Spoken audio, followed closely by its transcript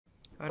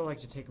I'd like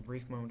to take a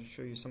brief moment to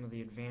show you some of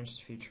the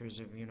advanced features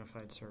of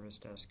Unified Service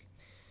Desk.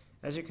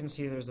 As you can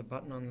see, there's a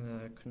button on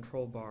the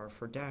control bar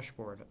for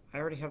dashboard. I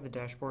already have the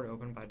dashboard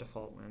open by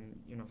default when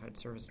Unified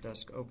Service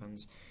Desk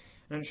opens,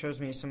 and it shows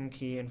me some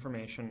key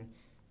information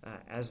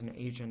as an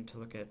agent to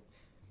look at.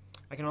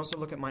 I can also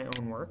look at my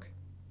own work.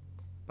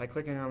 By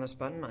clicking on this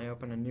button, I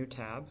open a new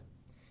tab,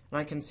 and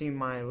I can see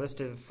my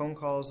list of phone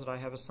calls that I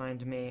have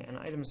assigned to me and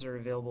items that are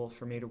available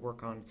for me to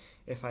work on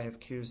if I have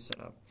queues set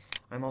up.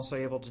 I'm also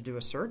able to do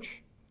a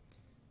search.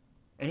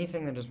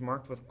 Anything that is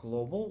marked with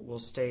global will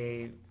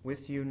stay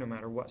with you no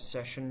matter what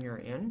session you're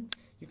in.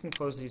 You can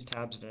close these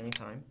tabs at any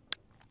time.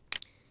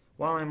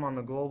 While I'm on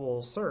the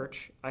global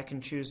search, I can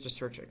choose to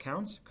search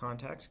accounts,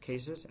 contacts,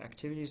 cases,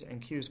 activities,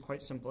 and queues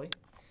quite simply.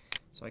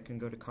 So I can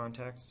go to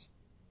contacts.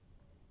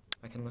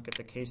 I can look at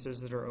the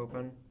cases that are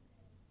open.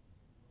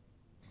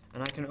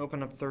 And I can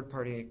open up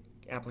third-party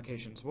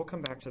applications. We'll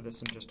come back to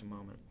this in just a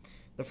moment.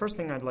 The first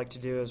thing I'd like to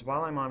do is,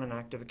 while I'm on an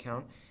active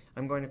account,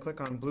 I'm going to click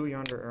on Blue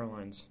Yonder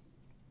Airlines.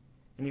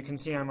 And you can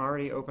see I'm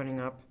already opening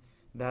up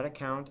that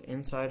account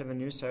inside of a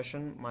new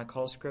session. My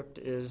call script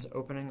is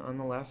opening on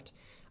the left.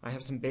 I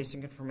have some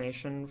basic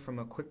information from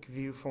a quick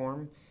view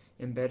form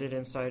embedded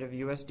inside of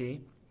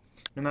USD.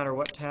 No matter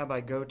what tab I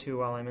go to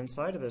while I'm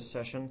inside of this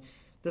session,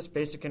 this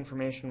basic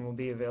information will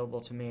be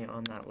available to me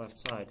on that left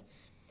side.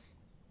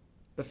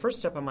 The first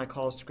step on my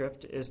call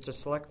script is to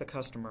select the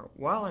customer.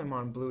 While I'm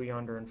on Blue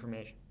Yonder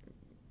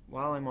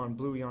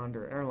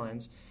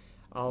Airlines,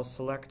 I'll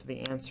select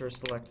the answer,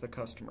 select the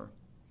customer.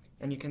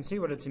 And you can see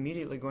what it's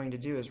immediately going to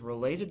do is,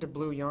 related to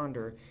Blue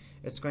Yonder,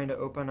 it's going to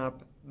open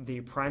up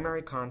the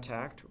primary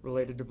contact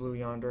related to Blue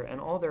Yonder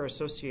and all their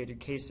associated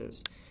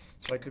cases.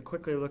 So I could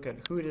quickly look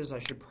at who it is I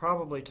should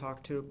probably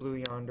talk to at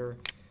Blue Yonder,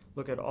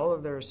 look at all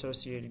of their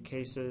associated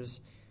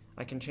cases.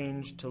 I can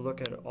change to look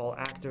at all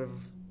active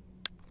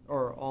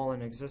or all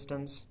in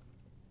existence.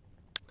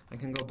 I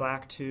can go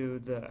back to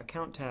the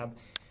account tab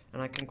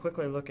and I can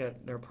quickly look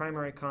at their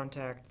primary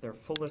contact, their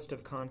full list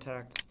of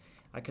contacts.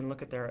 I can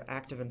look at their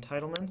active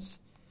entitlements.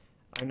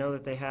 I know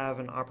that they have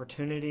an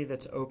opportunity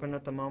that's open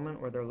at the moment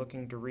where they're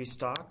looking to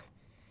restock.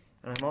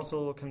 And I'm also a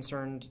little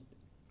concerned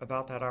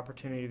about that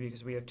opportunity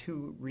because we have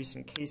 2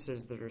 recent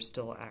cases that are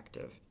still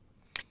active.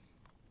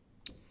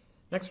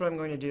 Next, what I'm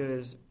going to do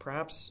is,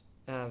 perhaps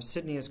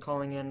Sydney is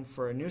calling in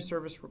for a new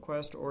service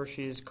request, or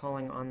she's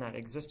calling on that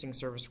existing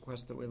service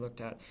request that we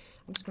looked at.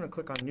 I'm just going to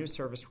click on New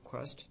Service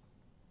Request.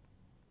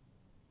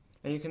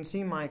 And you can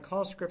see my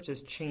call script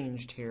has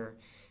changed here,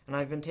 and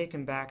I've been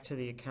taken back to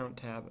the Account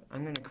tab.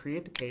 I'm going to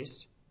create the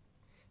case,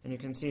 and you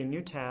can see a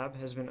new tab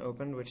has been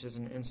opened, which is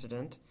an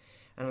incident,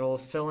 and it will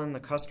fill in the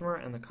customer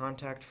and the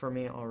contact for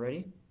me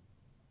already.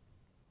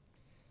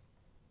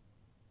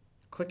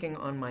 Clicking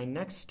on my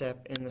next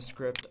step in the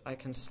script, I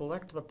can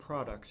select the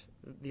product.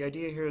 The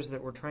idea here is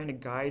that we're trying to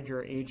guide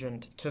your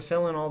agent to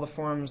fill in all the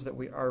forms that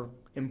are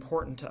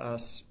important to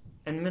us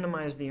and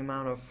minimize the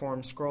amount of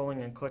form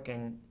scrolling and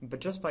clicking. But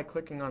just by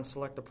clicking on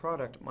select the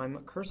product, my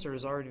cursor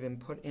has already been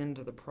put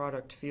into the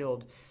product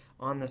field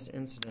on this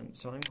incident.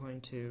 So I'm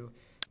going to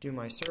do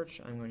my search.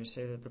 I'm going to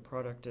say that the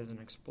product is an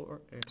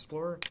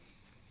Explorer.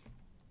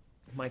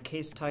 My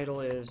case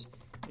title is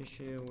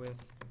Issue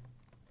with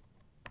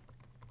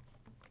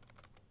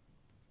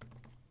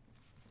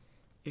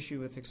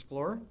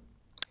Explorer.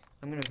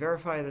 I'm going to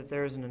verify that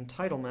there is an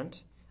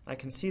entitlement. I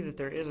can see that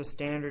there is a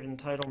standard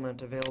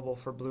entitlement available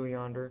for Blue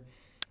Yonder,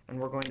 and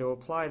we're going to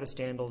apply the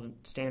standard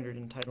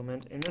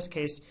entitlement. In this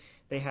case,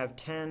 they have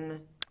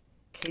 10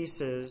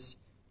 cases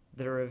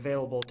that are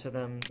available to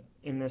them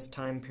in this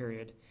time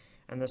period,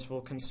 and this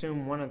will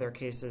consume one of their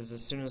cases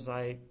as soon as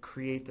I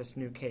create this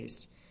new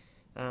case.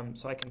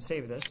 So I can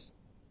save this.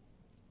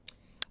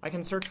 I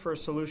can search for a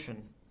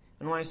solution.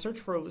 And when I search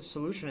for a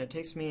solution, it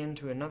takes me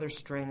into another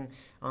string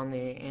on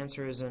the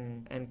answers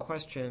and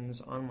questions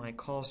on my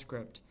call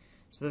script.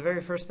 So the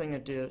very first thing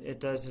it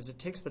does is it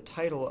takes the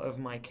title of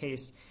my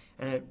case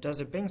and it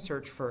does a Bing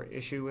search for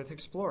Issue with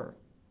Explorer.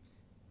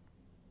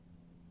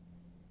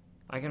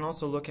 I can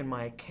also look in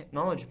my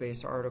knowledge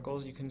base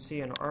articles. You can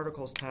see an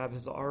Articles tab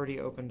has already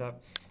opened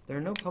up. There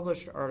are no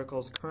published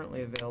articles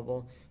currently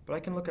available, but I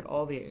can look at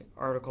all the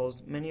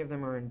articles. Many of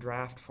them are in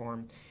draft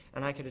form,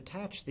 and I could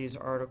attach these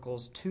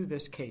articles to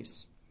this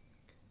case.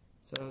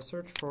 So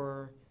search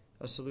for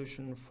a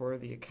solution for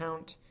the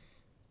account.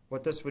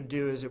 What this would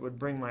do is it would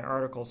bring my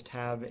Articles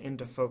tab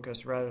into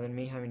focus rather than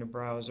me having to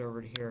browse over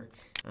to here.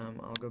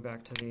 I'll go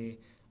back to the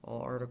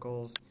All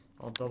Articles.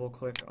 I'll double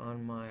click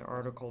on my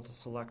article to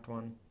select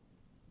one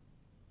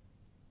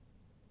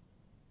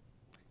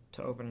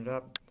to open it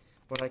up.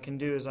 What I can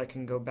do is I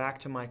can go back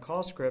to my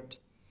call script,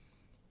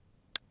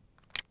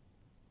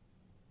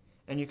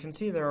 and you can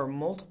see there are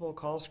multiple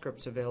call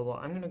scripts available.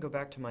 I'm going to go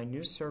back to my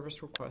New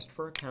Service Request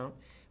for Account,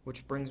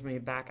 which brings me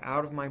back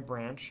out of my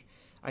branch.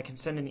 I can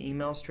send an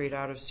email straight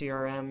out of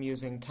CRM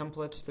using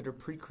templates that are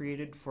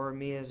pre-created for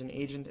me as an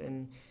agent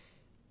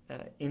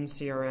in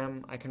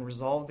CRM. I can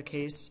resolve the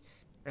case,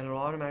 and it'll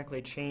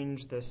automatically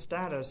change the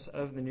status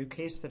of the new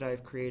case that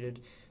I've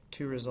created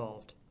to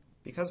resolved.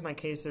 Because my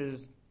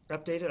cases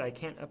updated. I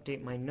can't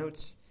update my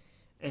notes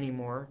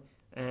anymore.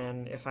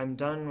 And if I'm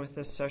done with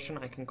this session,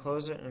 I can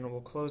close it, and it will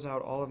close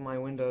out all of my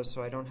windows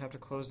so I don't have to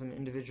close them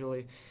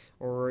individually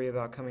or worry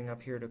about coming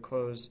up here to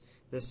close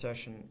this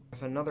session.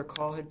 If another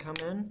call had come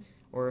in,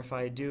 or if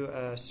I do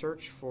a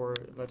search for,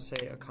 let's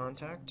say, a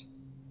contact,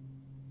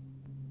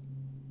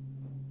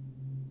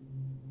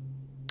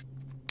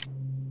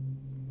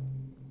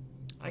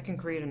 I can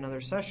create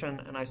another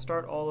session and I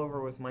start all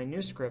over with my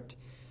new script.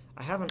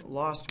 I haven't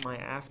lost my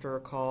after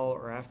a call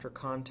or after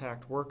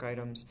contact work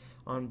items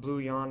on Blue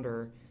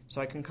Yonder, so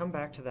I can come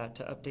back to that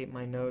to update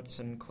my notes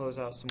and close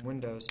out some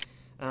windows.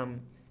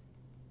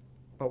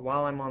 But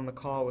while I'm on the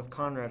call with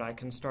Conrad, I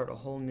can start a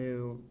whole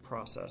new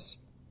process.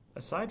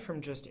 Aside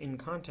from just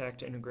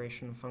in-contact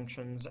integration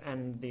functions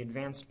and the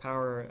advanced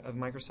power of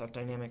Microsoft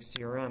Dynamics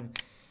CRM,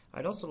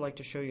 I'd also like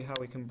to show you how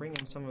we can bring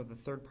in some of the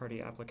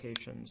third-party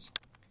applications.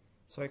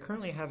 So I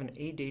currently have an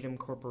ADatum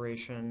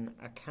Corporation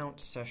account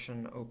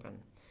session open.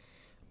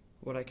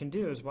 What I can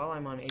do is while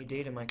I'm on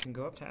ADatum, I can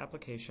go up to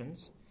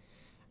Applications,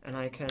 and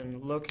I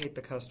can locate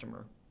the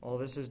customer. All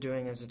this is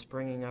doing is it's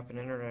bringing up an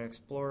Internet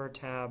Explorer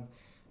tab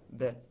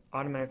that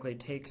automatically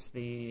takes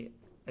the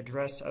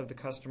address of the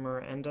customer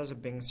and does a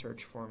Bing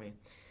search for me.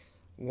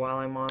 While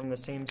I'm on the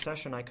same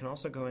session, I can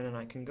also go in and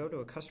I can go to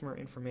a customer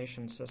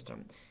information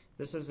system.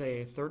 This is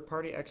a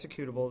third-party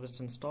executable that's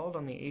installed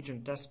on the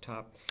agent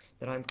desktop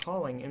that I'm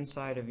calling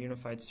inside of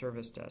Unified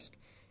Service Desk.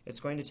 It's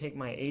going to take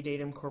my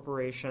ADatum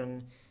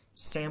Corporation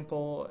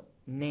sample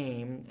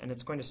name, and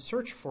it's going to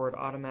search for it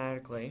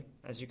automatically,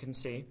 as you can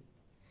see,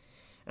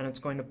 and it's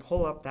going to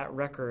pull up that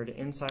record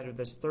inside of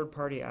this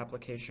third-party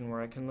application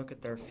where I can look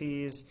at their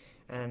fees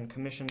and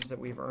commissions that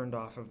we've earned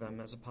off of them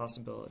as a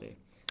possibility.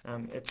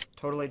 It's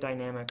totally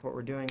dynamic. What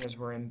we're doing is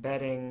we're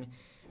embedding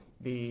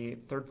the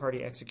third-party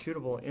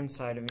executable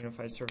inside of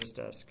Unified Service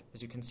Desk.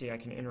 As you can see, I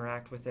can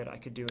interact with it. I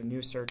could do a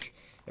new search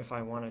if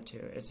I wanted to.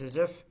 It's as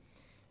if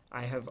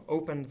I have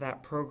opened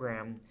that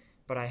program,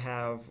 but I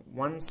have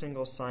one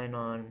single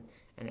sign-on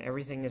and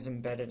everything is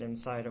embedded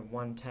inside of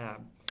one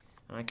tab.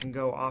 And I can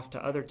go off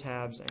to other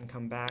tabs and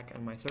come back,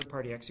 and my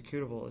third-party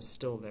executable is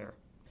still there.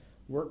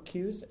 Work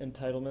queues,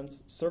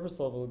 entitlements, service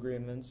level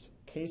agreements,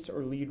 case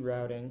or lead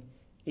routing,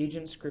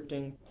 agent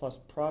scripting, plus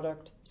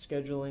product,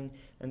 scheduling,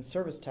 and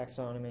service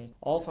taxonomy,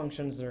 all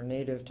functions that are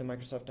native to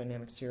Microsoft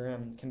Dynamics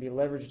CRM, can be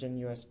leveraged in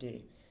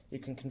USD. You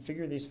can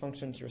configure these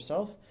functions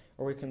yourself,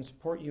 or we can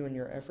support you in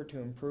your effort to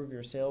improve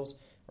your sales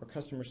or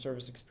customer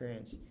service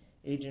experience,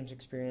 agent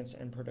experience,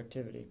 and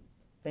productivity.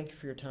 Thank you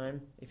for your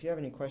time. If you have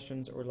any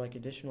questions or would like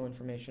additional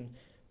information,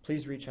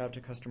 please reach out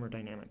to Customer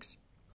Dynamics.